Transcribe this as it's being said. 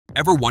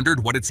Ever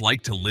wondered what it's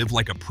like to live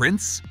like a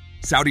prince?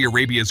 Saudi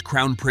Arabia's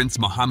Crown Prince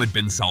Mohammed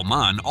bin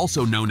Salman,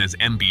 also known as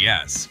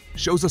MBS,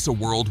 shows us a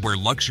world where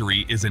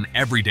luxury is an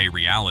everyday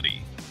reality.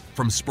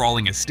 From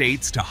sprawling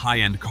estates to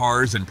high-end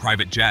cars and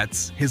private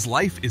jets, his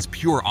life is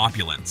pure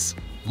opulence.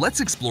 Let's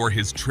explore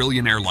his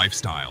trillionaire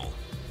lifestyle.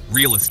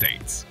 Real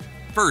estates.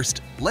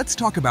 First, let's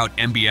talk about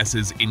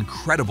MBS's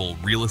incredible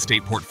real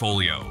estate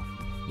portfolio.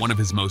 One of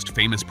his most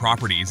famous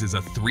properties is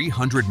a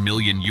 $300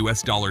 million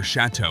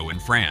chateau in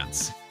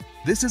France.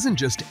 This isn't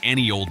just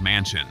any old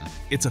mansion.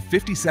 It's a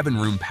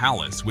 57-room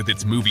palace with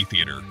its movie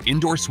theater,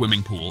 indoor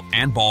swimming pool,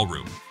 and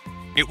ballroom.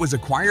 It was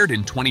acquired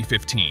in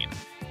 2015.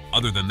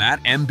 Other than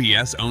that,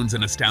 MBS owns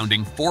an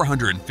astounding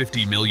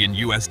 $450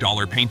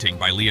 million painting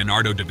by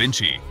Leonardo da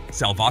Vinci,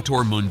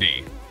 Salvator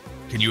Mundi.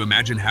 Can you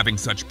imagine having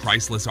such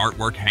priceless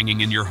artwork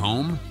hanging in your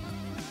home?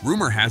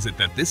 Rumor has it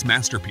that this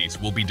masterpiece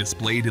will be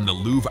displayed in the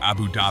Louvre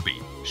Abu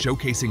Dhabi,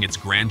 showcasing its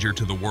grandeur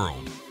to the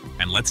world.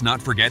 And let's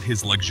not forget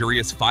his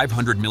luxurious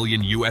 $500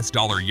 million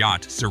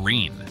yacht,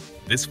 Serene.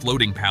 This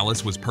floating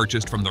palace was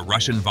purchased from the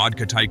Russian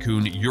vodka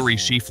tycoon Yuri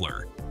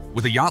Shifler.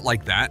 With a yacht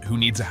like that, who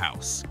needs a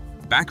house?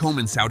 Back home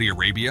in Saudi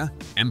Arabia,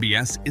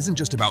 MBS isn't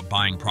just about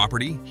buying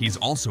property, he's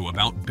also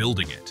about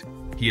building it.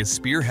 He has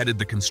spearheaded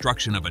the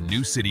construction of a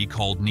new city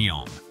called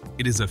Neom.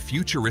 It is a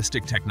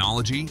futuristic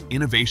technology,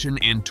 innovation,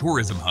 and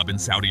tourism hub in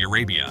Saudi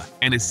Arabia,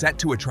 and is set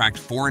to attract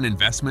foreign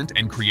investment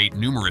and create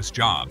numerous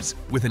jobs,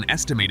 with an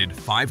estimated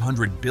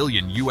 $500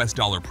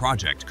 billion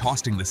project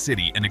costing the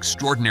city an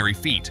extraordinary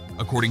feat,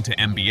 according to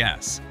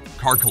MBS.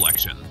 Car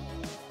collection.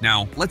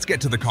 Now, let's get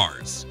to the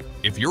cars.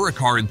 If you're a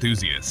car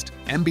enthusiast,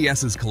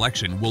 MBS's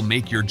collection will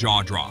make your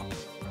jaw drop.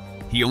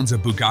 He owns a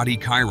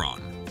Bugatti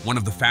Chiron, one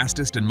of the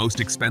fastest and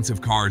most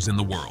expensive cars in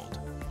the world.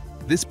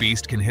 This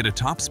beast can hit a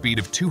top speed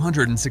of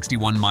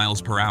 261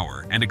 miles per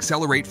hour and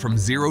accelerate from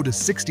 0 to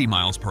 60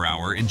 miles per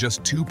hour in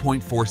just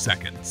 2.4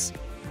 seconds.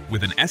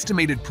 With an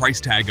estimated price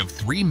tag of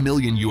 $3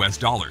 million,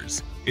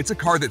 it's a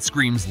car that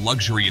screams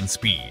luxury and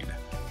speed.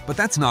 But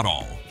that's not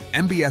all.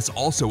 MBS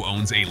also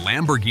owns a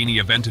Lamborghini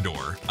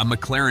Aventador, a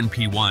McLaren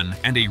P1,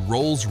 and a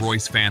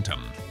Rolls-Royce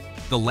Phantom.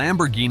 The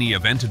Lamborghini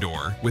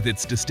Aventador, with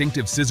its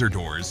distinctive scissor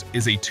doors,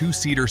 is a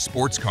two-seater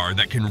sports car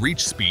that can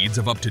reach speeds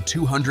of up to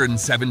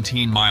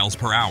 217 miles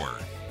per hour.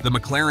 The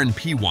McLaren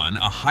P1,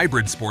 a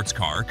hybrid sports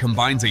car,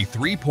 combines a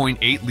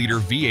 3.8-liter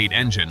V8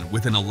 engine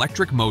with an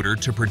electric motor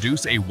to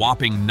produce a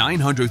whopping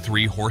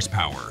 903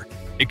 horsepower.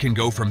 It can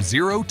go from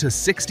 0 to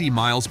 60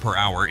 miles per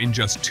hour in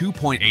just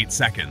 2.8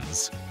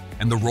 seconds.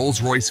 And the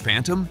Rolls-Royce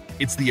Phantom?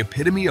 It's the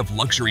epitome of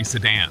luxury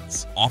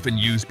sedans, often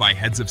used by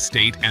heads of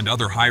state and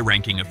other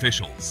high-ranking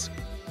officials.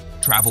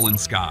 Travel and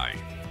sky.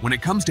 When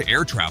it comes to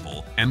air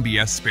travel,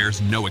 MBS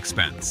spares no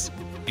expense.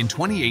 In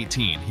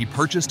 2018, he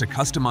purchased a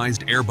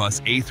customized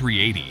Airbus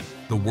A380,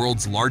 the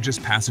world's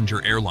largest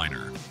passenger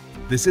airliner.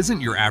 This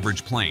isn't your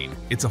average plane,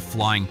 it's a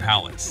flying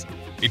palace.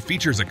 It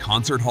features a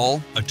concert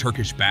hall, a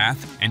Turkish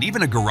bath, and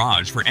even a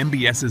garage for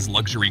MBS's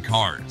luxury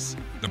cars.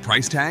 The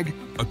price tag?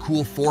 A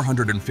cool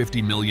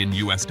 $450 million.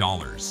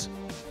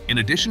 In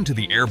addition to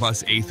the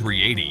Airbus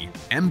A380,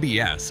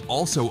 MBS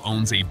also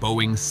owns a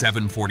Boeing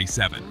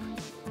 747.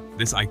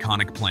 This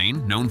iconic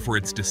plane, known for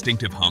its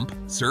distinctive hump,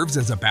 serves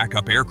as a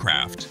backup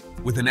aircraft.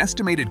 With an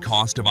estimated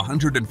cost of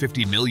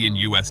 $150 million,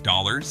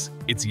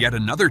 it's yet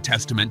another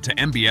testament to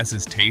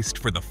MBS's taste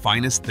for the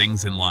finest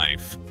things in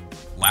life.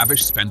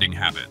 Lavish spending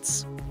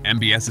habits.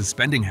 MBS's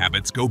spending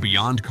habits go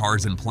beyond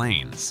cars and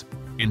planes.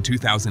 In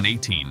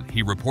 2018,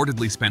 he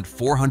reportedly spent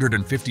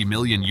 $450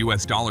 million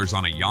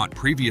on a yacht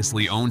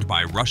previously owned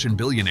by Russian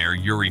billionaire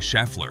Yuri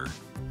Shifler.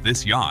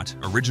 This yacht,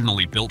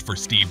 originally built for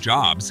Steve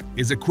Jobs,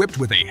 is equipped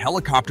with a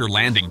helicopter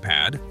landing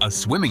pad, a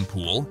swimming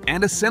pool,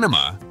 and a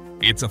cinema.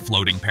 It's a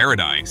floating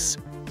paradise.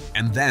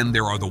 And then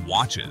there are the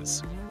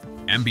watches.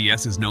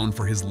 MBS is known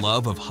for his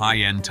love of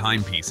high-end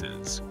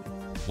timepieces.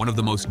 One of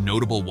the most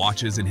notable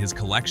watches in his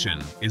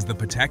collection is the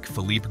Patek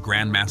Philippe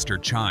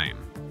Grandmaster Chime.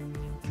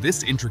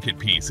 This intricate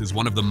piece is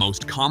one of the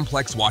most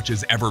complex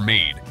watches ever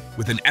made,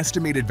 with an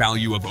estimated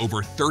value of over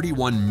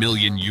 $31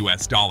 million.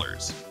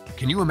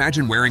 Can you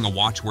imagine wearing a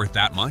watch worth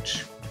that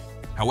much?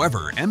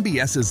 However,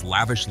 MBS's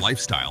lavish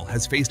lifestyle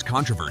has faced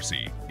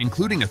controversy,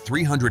 including a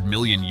 $300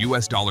 million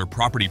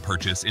property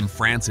purchase in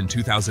France in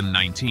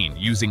 2019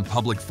 using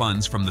public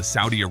funds from the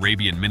Saudi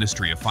Arabian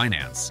Ministry of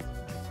Finance.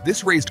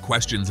 This raised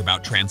questions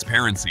about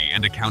transparency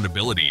and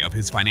accountability of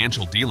his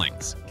financial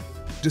dealings.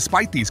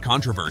 Despite these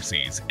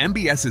controversies,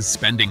 MBS's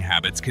spending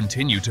habits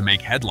continue to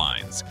make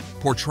headlines,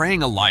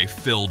 portraying a life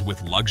filled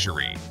with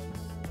luxury.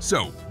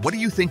 So, what do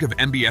you think of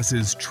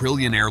MBS's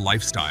trillionaire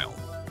lifestyle?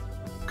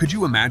 Could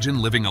you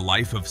imagine living a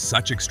life of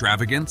such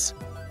extravagance?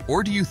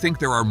 Or do you think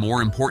there are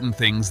more important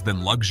things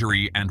than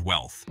luxury and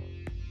wealth?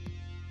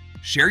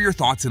 Share your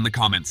thoughts in the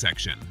comment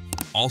section.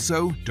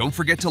 Also, don't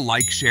forget to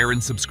like, share,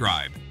 and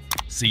subscribe.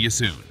 See you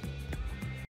soon.